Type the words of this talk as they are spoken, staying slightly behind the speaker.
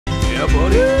Yeah,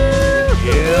 buddy.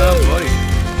 Yeah, buddy.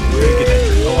 We're gonna get that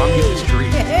tree. Oh, I'm getting this tree.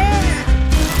 I'm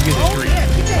getting this tree.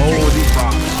 Oh, these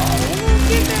rocks.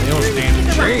 They don't stand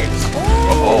a chance.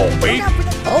 Oh, wait.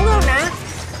 Hold on now.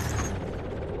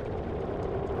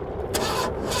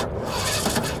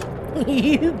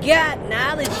 You got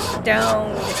knowledge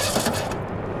stone.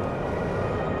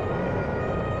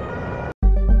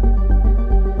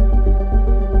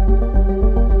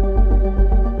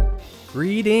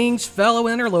 Greetings, fellow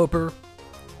interloper.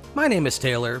 My name is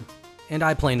Taylor, and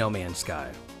I play No Man's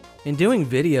Sky. In doing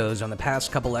videos on the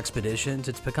past couple expeditions,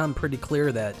 it's become pretty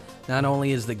clear that not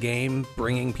only is the game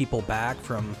bringing people back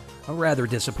from a rather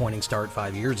disappointing start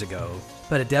 5 years ago,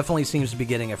 but it definitely seems to be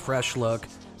getting a fresh look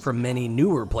from many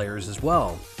newer players as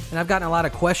well. And I've gotten a lot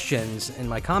of questions in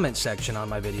my comment section on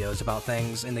my videos about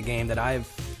things in the game that I've,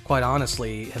 quite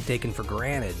honestly, have taken for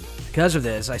granted. Because of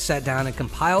this, I sat down and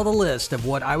compiled a list of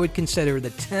what I would consider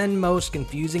the 10 most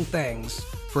confusing things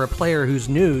for a player who's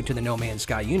new to the No Man's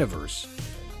Sky universe.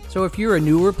 So if you're a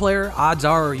newer player, odds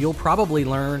are you'll probably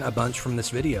learn a bunch from this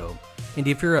video. And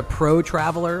if you're a pro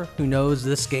traveler who knows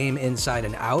this game inside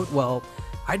and out, well,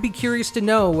 I'd be curious to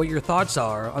know what your thoughts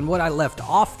are on what I left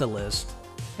off the list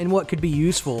and what could be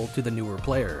useful to the newer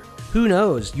player. Who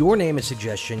knows, your name and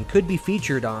suggestion could be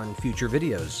featured on future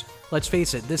videos. Let's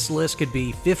face it, this list could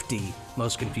be 50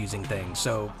 most confusing things,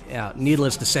 so yeah,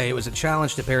 needless to say, it was a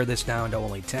challenge to pare this down to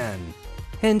only 10.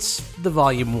 Hence, the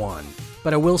Volume 1.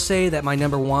 But I will say that my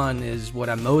number 1 is what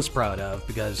I'm most proud of,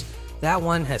 because that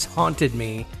one has haunted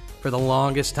me for the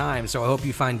longest time, so I hope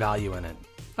you find value in it.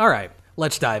 Alright,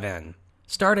 let's dive in.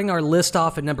 Starting our list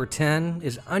off at number 10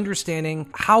 is understanding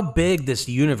how big this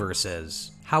universe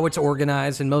is, how it's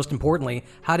organized, and most importantly,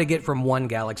 how to get from one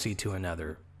galaxy to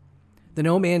another. The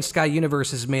No Man's Sky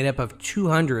universe is made up of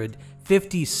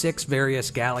 256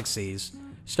 various galaxies,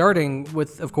 starting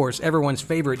with, of course, everyone's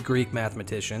favorite Greek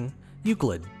mathematician,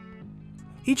 Euclid.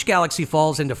 Each galaxy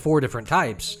falls into 4 different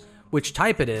types. Which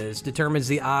type it is determines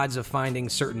the odds of finding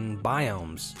certain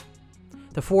biomes.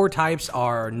 The 4 types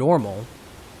are normal,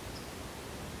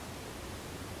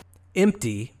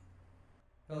 empty,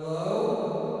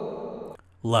 hello,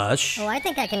 lush, Oh, I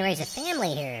think I can raise a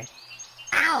family here.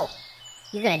 Ow!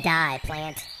 You're gonna die,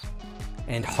 plant.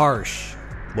 and harsh.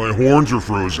 My horns are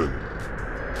frozen.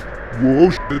 Whoa,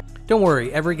 shit. Don't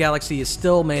worry, every galaxy is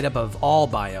still made up of all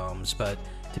biomes, but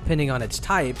depending on its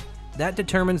type, that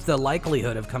determines the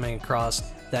likelihood of coming across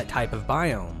that type of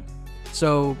biome.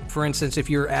 So, for instance, if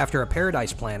you're after a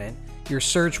paradise planet, your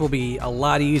search will be a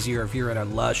lot easier if you're in a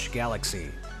lush galaxy.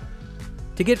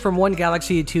 To get from one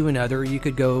galaxy to another, you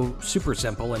could go super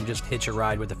simple and just hitch a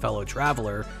ride with a fellow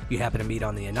traveler you happen to meet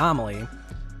on the anomaly.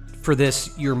 For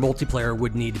this, your multiplayer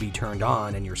would need to be turned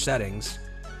on in your settings.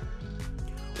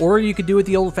 Or you could do it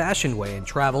the old-fashioned way and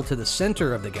travel to the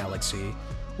center of the galaxy,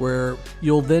 where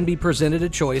you'll then be presented a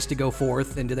choice to go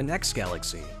forth into the next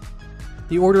galaxy.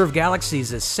 The order of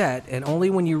galaxies is set, and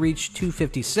only when you reach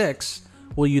 256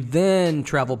 will you then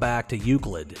travel back to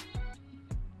Euclid.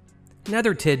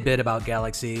 Another tidbit about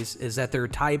galaxies is that their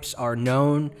types are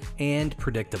known and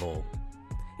predictable.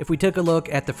 If we took a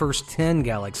look at the first 10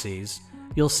 galaxies,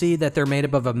 you'll see that they're made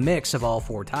up of a mix of all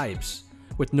 4 types,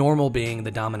 with normal being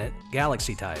the dominant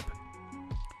galaxy type.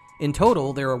 In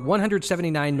total, there are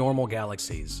 179 normal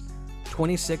galaxies,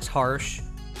 26 harsh,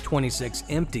 26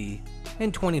 empty,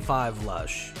 and 25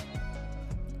 lush.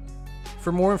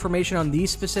 For more information on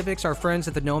these specifics, our friends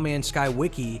at the No Man's Sky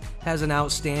Wiki has an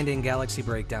outstanding galaxy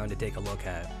breakdown to take a look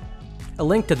at. A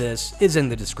link to this is in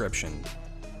the description.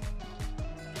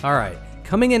 Alright,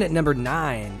 coming in at number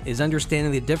 9 is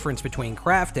understanding the difference between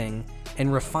crafting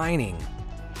and refining.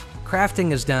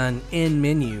 Crafting is done in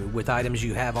menu with items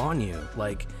you have on you,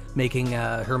 like making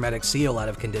a hermetic seal out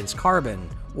of condensed carbon,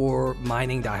 or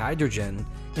mining dihydrogen,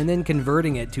 and then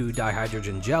converting it to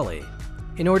dihydrogen jelly.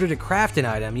 In order to craft an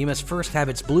item, you must first have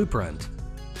its blueprint.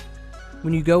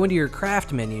 When you go into your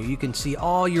craft menu, you can see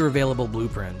all your available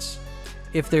blueprints.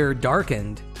 If they're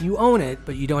darkened, you own it,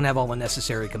 but you don't have all the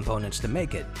necessary components to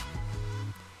make it.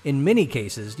 In many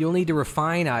cases, you'll need to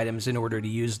refine items in order to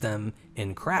use them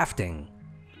in crafting,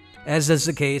 as is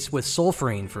the case with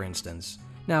sulfurine, for instance.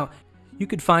 Now, you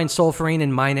could find sulfurine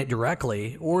and mine it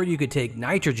directly, or you could take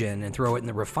nitrogen and throw it in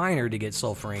the refiner to get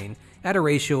sulfurine at a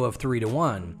ratio of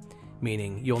 3:1,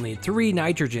 meaning you'll need 3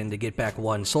 nitrogen to get back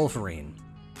 1 sulfurine.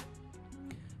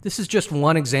 This is just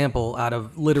one example out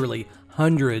of literally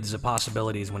hundreds of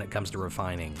possibilities when it comes to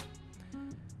refining.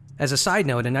 As a side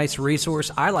note, a nice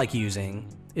resource I like using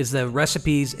is the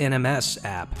Recipes NMS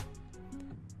app.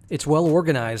 Its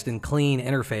well-organized and clean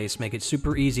interface make it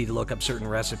super easy to look up certain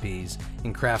recipes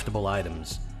and craftable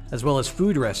items. as well as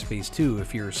food recipes too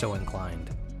if you're so inclined.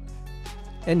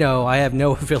 And no, I have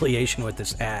no affiliation with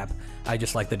this app, I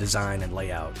just like the design and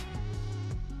layout.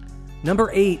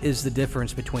 Number 8 is the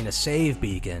difference between a save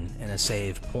beacon and a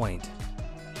save point.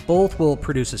 Both will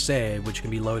produce a save, which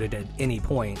can be loaded at any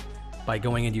point by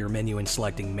going into your menu and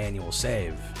selecting Manual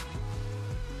Save.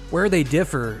 Where they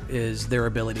differ is their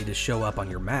ability to show up on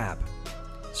your map.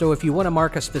 So if you want to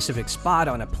mark a specific spot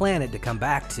on a planet to come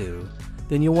back to,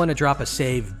 then you'll want to drop a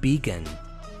save beacon.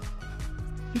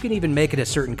 You can even make it a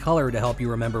certain color to help you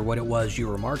remember what it was you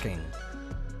were marking.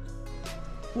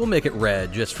 We'll make it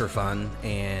red just for fun,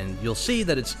 and you'll see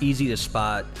that it's easy to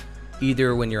spot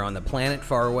either when you're on the planet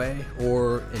far away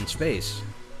or in space.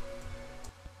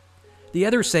 The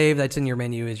other save that's in your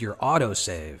menu is your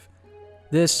autosave.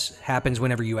 This happens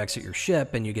whenever you exit your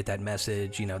ship and you get that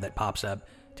message, that pops up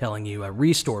telling you a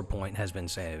restore point has been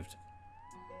saved.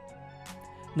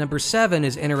 Number 7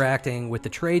 is interacting with the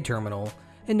trade terminal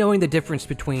and knowing the difference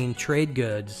between trade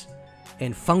goods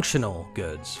and functional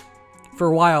goods. For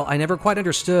a while, I never quite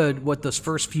understood what those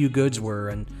first few goods were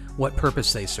and what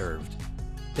purpose they served.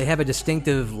 They have a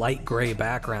distinctive light gray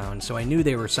background, so I knew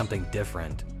they were something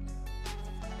different.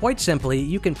 Quite simply,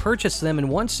 you can purchase them in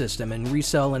one system and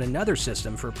resell in another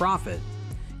system for profit.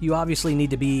 You obviously need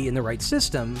to be in the right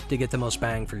system to get the most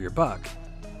bang for your buck.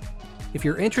 If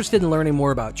you're interested in learning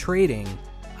more about trading,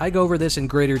 I go over this in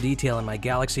greater detail in my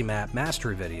Galaxy Map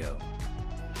Mastery video.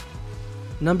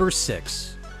 Number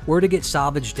 6. Where to get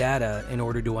salvage data in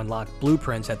order to unlock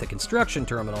blueprints at the construction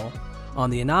terminal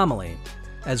on the anomaly,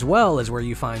 as well as where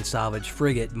you find salvage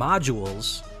frigate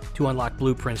modules to unlock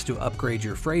blueprints to upgrade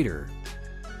your freighter.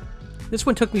 This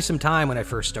one took me some time when I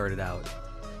first started out.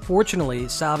 Fortunately,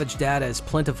 salvage data is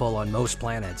plentiful on most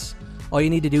planets. All you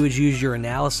need to do is use your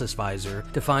analysis visor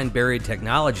to find buried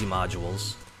technology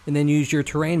modules, and then use your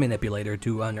terrain manipulator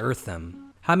to unearth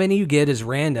them. How many you get is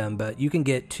random, but you can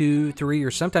get 2, 3, or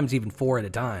sometimes even 4 at a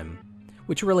time,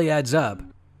 which really adds up.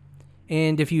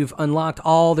 And if you've unlocked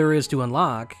all there is to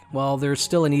unlock, well, there's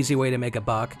still an easy way to make a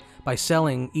buck by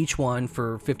selling each one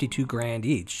for 52 grand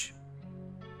each.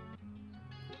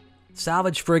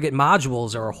 Salvage frigate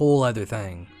modules are a whole other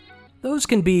thing. Those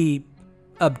can be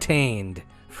obtained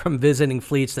from visiting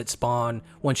fleets that spawn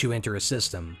once you enter a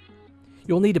system.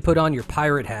 You'll need to put on your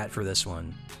pirate hat for this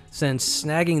one, since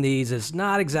snagging these is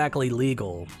not exactly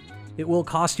legal. It will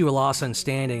cost you a loss on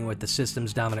standing with the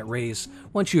system's dominant race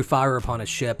once you fire upon a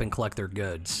ship and collect their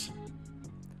goods.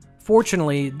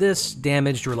 Fortunately, this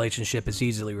damaged relationship is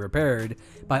easily repaired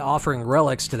by offering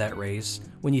relics to that race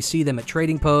when you see them at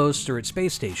trading posts or at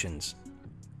space stations.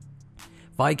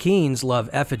 Vikings love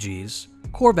effigies,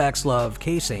 Korvax love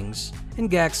casings, and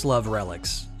Gax love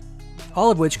relics,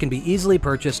 all of which can be easily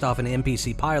purchased off an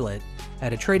NPC pilot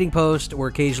at a trading post or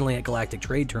occasionally at galactic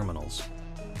trade terminals.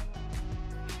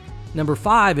 Number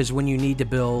 5 is when you need to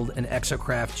build an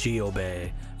exocraft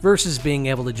geobay versus being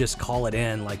able to just call it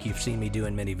in like you've seen me do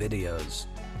in many videos.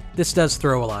 This does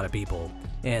throw a lot of people,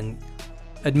 and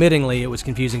admittingly it was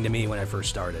confusing to me when I first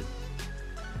started.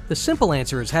 The simple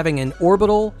answer is having an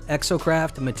orbital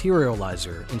exocraft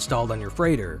materializer installed on your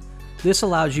freighter. This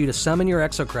allows you to summon your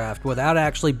exocraft without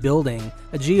actually building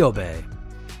a geobay.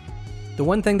 The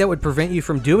one thing that would prevent you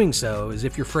from doing so is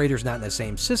if your freighter's not in the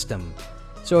same system.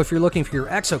 So if you're looking for your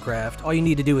exocraft, all you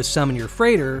need to do is summon your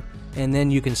freighter, and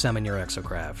then you can summon your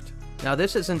exocraft. Now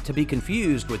this isn't to be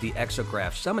confused with the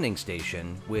exocraft summoning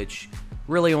station, which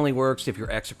really only works if your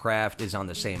exocraft is on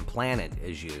the same planet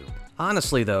as you.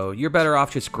 Honestly though, you're better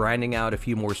off just grinding out a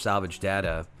few more salvage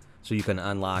data so you can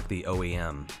unlock the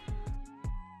OEM.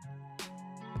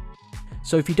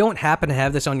 So if you don't happen to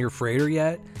have this on your freighter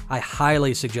yet, I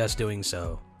highly suggest doing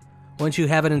so. Once you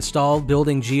have it installed,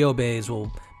 building geobays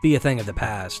will be a thing of the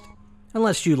past,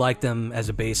 unless you like them as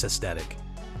a base aesthetic.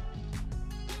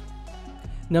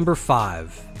 Number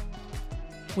 5.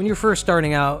 When you're first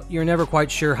starting out, you're never quite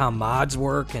sure how mods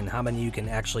work and how many you can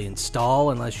actually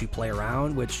install unless you play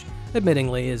around, which,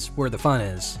 admittingly, is where the fun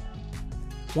is.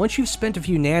 Once you've spent a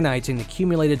few nanites and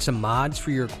accumulated some mods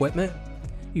for your equipment,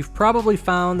 you've probably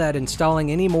found that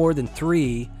installing any more than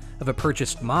 3 of a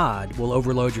purchased mod will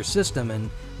overload your system and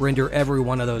render every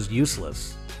one of those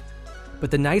useless. But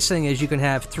the nice thing is you can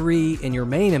have 3 in your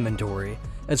main inventory,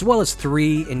 as well as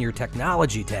 3 in your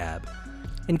technology tab.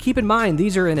 And keep in mind,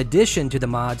 these are in addition to the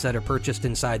mods that are purchased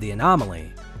inside the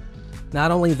anomaly.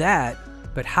 Not only that,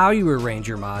 but how you arrange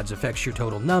your mods affects your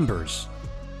total numbers.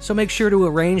 So make sure to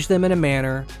arrange them in a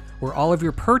manner where all of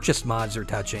your purchased mods are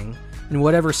touching, and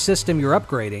whatever system you're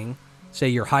upgrading, say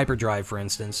your hyperdrive for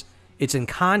instance, it's in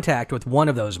contact with one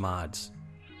of those mods.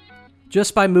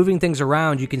 Just by moving things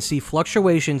around, you can see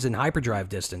fluctuations in hyperdrive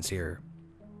distance here.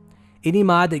 Any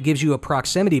mod that gives you a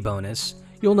proximity bonus,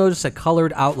 you'll notice a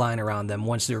colored outline around them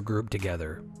once they're grouped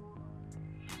together.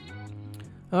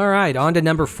 Alright, on to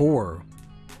number 4.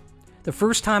 The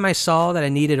first time I saw that I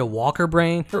needed a walker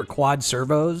brain, or quad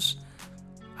servos,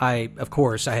 of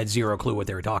course, I had zero clue what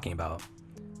they were talking about.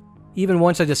 Even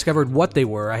once I discovered what they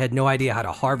were, I had no idea how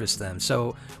to harvest them.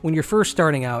 So when you're first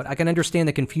starting out, I can understand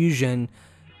the confusion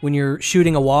when you're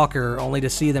shooting a walker only to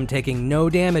see them taking no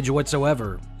damage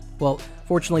whatsoever. Well,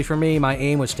 fortunately for me, my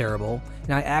aim was terrible,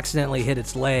 and I accidentally hit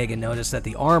its leg and noticed that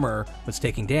the armor was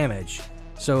taking damage.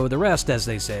 So the rest, as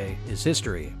they say, is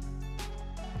history.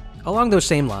 Along those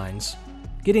same lines,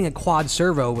 getting a quad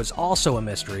servo was also a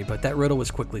mystery, but that riddle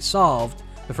was quickly solved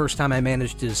the first time I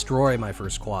managed to destroy my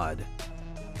first quad.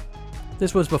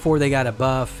 This was before they got a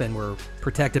buff and were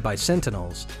protected by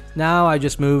sentinels. Now I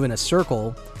just move in a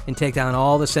circle and take down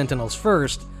all the sentinels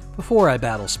first before I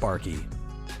battle Sparky.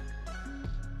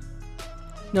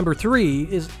 Number 3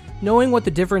 is knowing what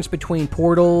the difference between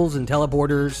portals and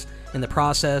teleporters in the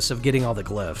process of getting all the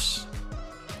glyphs.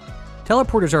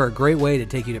 Teleporters are a great way to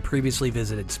take you to previously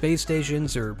visited space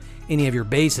stations or any of your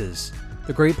bases.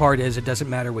 The great part is it doesn't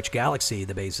matter which galaxy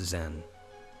the base is in.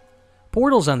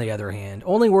 Portals, on the other hand,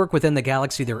 only work within the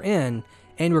galaxy they're in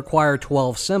and require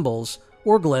 12 symbols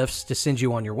or glyphs to send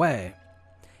you on your way.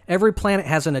 Every planet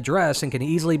has an address and can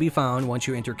easily be found once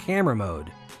you enter camera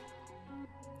mode.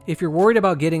 If you're worried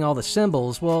about getting all the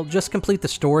symbols, well, just complete the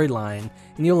storyline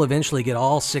and you'll eventually get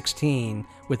all 16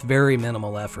 with very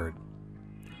minimal effort.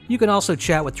 You can also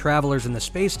chat with travelers in the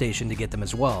space station to get them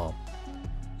as well.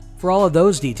 For all of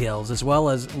those details, as well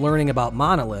as learning about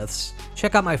monoliths,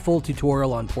 check out my full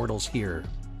tutorial on portals here.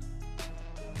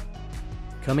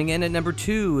 Coming in at number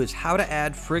 2 is how to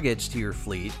add frigates to your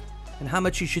fleet and how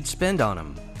much you should spend on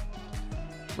them.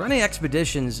 Running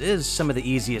expeditions is some of the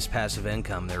easiest passive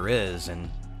income there is, and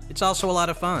it's also a lot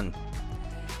of fun.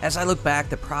 As I look back,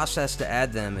 the process to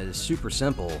add them is super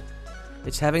simple.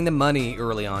 It's having the money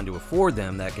early on to afford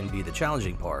them that can be the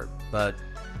challenging part, but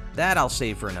that I'll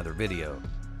save for another video.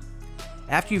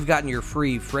 After you've gotten your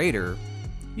free freighter,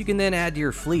 you can then add to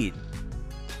your fleet.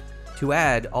 To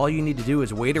add, all you need to do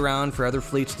is wait around for other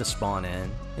fleets to spawn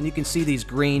in, and you can see these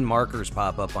green markers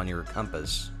pop up on your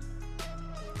compass.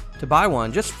 To buy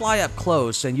one, just fly up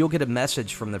close and you'll get a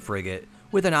message from the frigate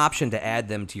with an option to add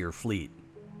them to your fleet.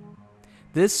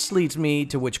 This leads me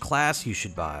to which class you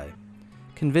should buy.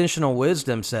 Conventional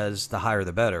wisdom says the higher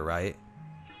the better, right?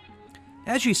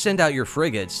 As you send out your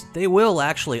frigates, they will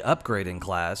actually upgrade in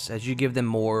class as you give them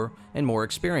more and more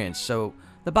experience. So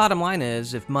the bottom line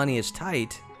is, if money is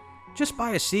tight, just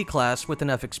buy a C class with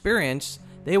enough experience,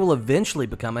 they will eventually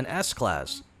become an S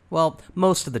class. Well,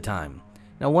 most of the time.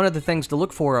 Now, one of the things to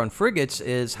look for on frigates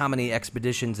is how many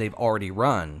expeditions they've already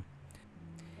run.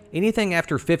 Anything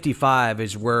after 55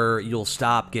 is where you'll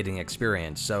stop getting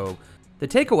experience. So the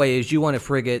takeaway is you want a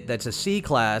frigate that's a C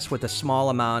class with a small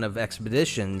amount of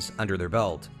expeditions under their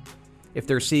belt. If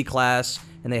they're C class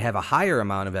and they have a higher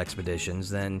amount of expeditions,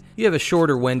 then you have a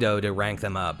shorter window to rank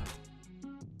them up.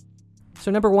 So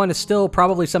number 1 is still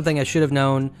probably something I should have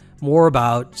known more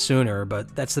about sooner,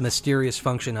 but that's the mysterious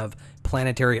function of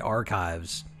planetary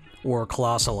archives, or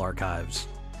colossal archives.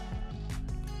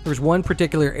 There's one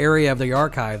particular area of the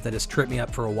archive that has tripped me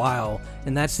up for a while,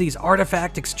 and that's these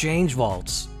artifact exchange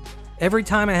vaults. Every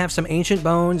time I have some ancient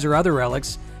bones or other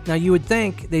relics, now you would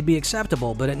think they'd be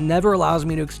acceptable, but it never allows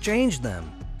me to exchange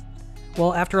them.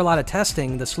 Well, after a lot of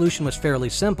testing, the solution was fairly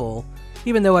simple,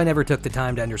 even though I never took the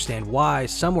time to understand why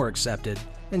some were accepted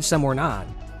and some were not.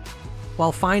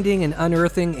 While finding and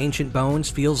unearthing ancient bones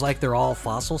feels like they're all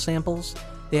fossil samples,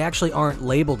 they actually aren't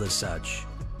labeled as such.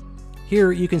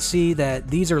 Here you can see that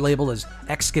these are labeled as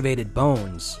excavated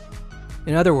bones.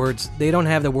 In other words, they don't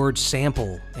have the word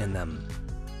sample in them.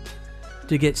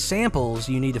 To get samples,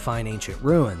 you need to find ancient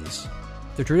ruins.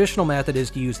 The traditional method is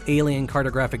to use alien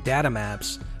cartographic data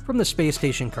maps from the space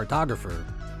station cartographer.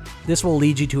 This will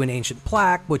lead you to an ancient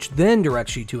plaque, which then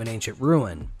directs you to an ancient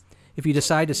ruin, if you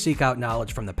decide to seek out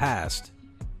knowledge from the past.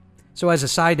 So as a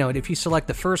side note, if you select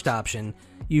the first option,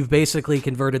 you've basically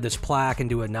converted this plaque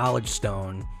into a knowledge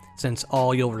stone, since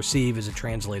all you'll receive is a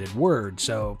translated word,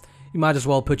 so you might as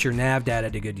well put your nav data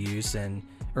to good use and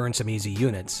earn some easy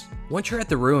units. Once you're at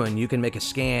the ruin, you can make a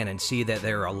scan and see that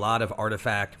there are a lot of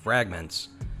artifact fragments.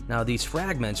 Now these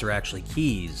fragments are actually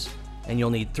keys, and you'll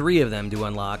need 3 of them to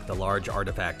unlock the large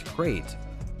artifact crate.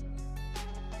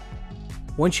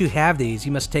 Once you have these,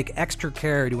 you must take extra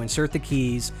care to insert the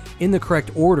keys in the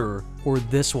correct order, or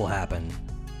this will happen.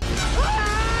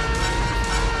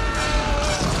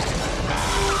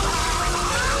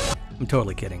 I'm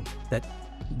totally kidding.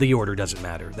 The order doesn't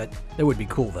matter. That would be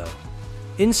cool though.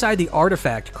 Inside the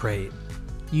artifact crate,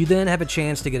 you then have a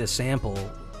chance to get a sample,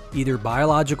 either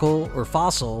biological or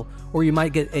fossil, or you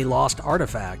might get a lost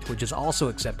artifact, which is also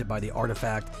accepted by the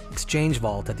Artifact Exchange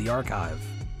Vault at the archive.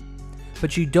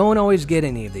 But you don't always get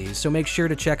any of these, so make sure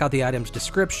to check out the item's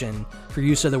description for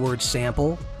use of the word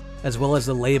sample, as well as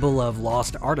the label of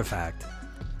lost artifact.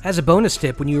 As a bonus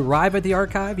tip, when you arrive at the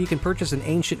archive, you can purchase an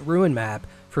ancient ruin map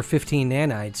for 15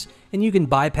 nanites, and you can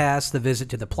bypass the visit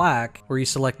to the plaque, where you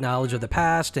select knowledge of the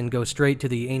past and go straight to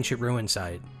the ancient ruin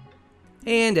site.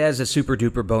 And as a super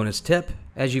duper bonus tip,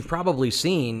 as you've probably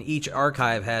seen, each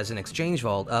archive has an exchange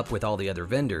vault up with all the other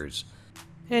vendors.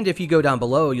 And if you go down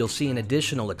below, you'll see an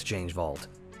additional exchange vault.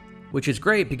 Which is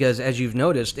great because, as you've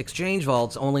noticed, exchange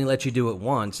vaults only let you do it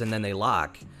once and then they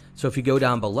lock. So if you go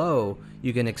down below,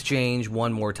 you can exchange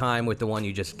one more time with the one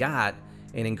you just got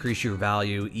and increase your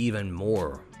value even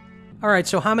more. Alright,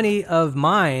 so how many of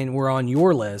mine were on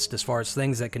your list as far as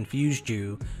things that confused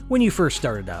you when you first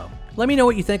started out? Let me know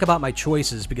what you think about my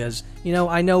choices because,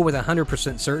 I know with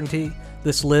 100% certainty,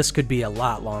 this list could be a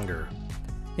lot longer.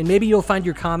 And maybe you'll find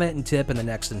your comment and tip in the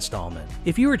next installment.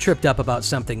 If you were tripped up about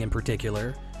something in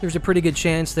particular, there's a pretty good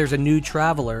chance there's a new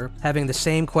traveler having the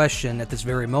same question at this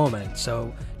very moment,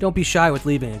 so don't be shy with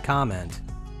leaving a comment.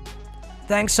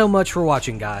 Thanks so much for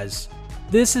watching, guys.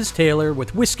 This is Taylor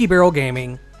with Whiskey Barrel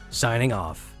Gaming, signing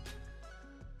off.